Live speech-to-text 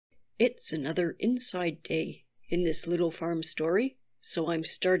It's another inside day in this little farm story, so I'm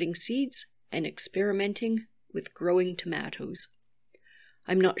starting seeds and experimenting with growing tomatoes.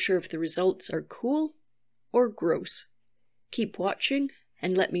 I'm not sure if the results are cool or gross. Keep watching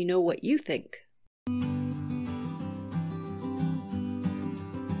and let me know what you think.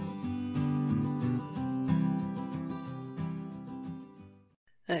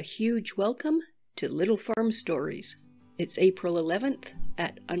 A huge welcome to Little Farm Stories. It's April 11th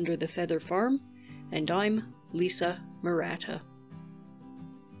at Under the Feather Farm, and I'm Lisa Murata.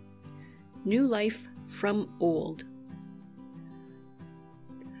 New life from old.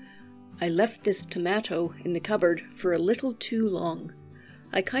 I left this tomato in the cupboard for a little too long.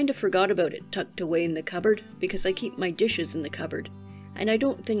 I kind of forgot about it tucked away in the cupboard because I keep my dishes in the cupboard, and I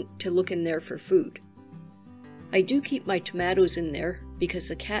don't think to look in there for food. I do keep my tomatoes in there because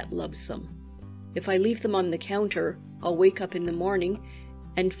a cat loves them. If I leave them on the counter, I'll wake up in the morning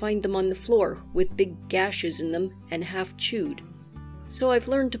and find them on the floor with big gashes in them and half chewed. So I've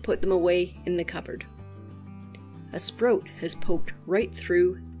learned to put them away in the cupboard. A sprout has poked right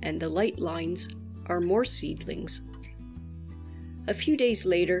through, and the light lines are more seedlings. A few days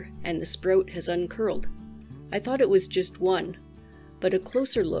later, and the sprout has uncurled. I thought it was just one, but a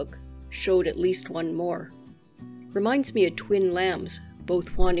closer look showed at least one more. Reminds me of twin lambs,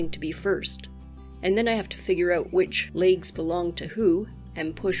 both wanting to be first. And then I have to figure out which legs belong to who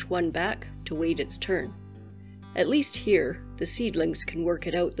and push one back to wait its turn. At least here, the seedlings can work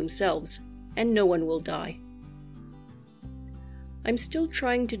it out themselves, and no one will die. I'm still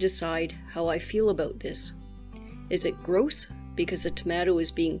trying to decide how I feel about this. Is it gross because a tomato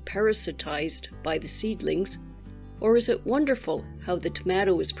is being parasitized by the seedlings, or is it wonderful how the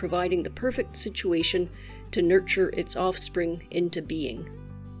tomato is providing the perfect situation to nurture its offspring into being?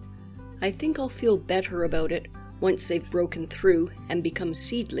 I think I'll feel better about it once they've broken through and become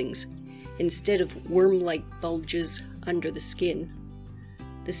seedlings, instead of worm-like bulges under the skin.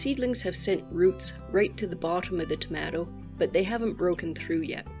 The seedlings have sent roots right to the bottom of the tomato, but they haven't broken through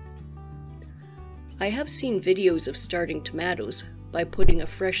yet. I have seen videos of starting tomatoes by putting a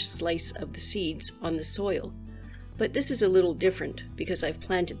fresh slice of the seeds on the soil, but this is a little different because I've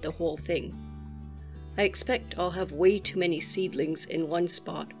planted the whole thing. I expect I'll have way too many seedlings in one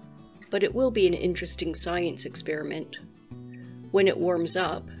spot, but it will be an interesting science experiment. When it warms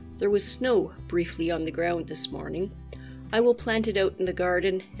up, there was snow briefly on the ground this morning. I will plant it out in the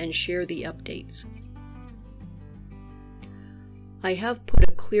garden and share the updates. I have put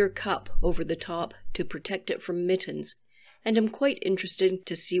a clear cup over the top to protect it from mittens, and I'm quite interested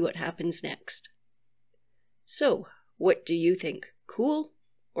to see what happens next. So, what do you think? Cool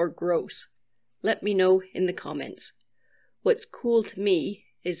or gross? Let me know in the comments. What's cool to me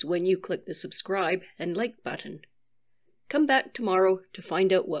is when you click the subscribe and like button. Come back tomorrow to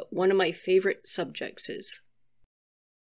find out what one of my favorite subjects is.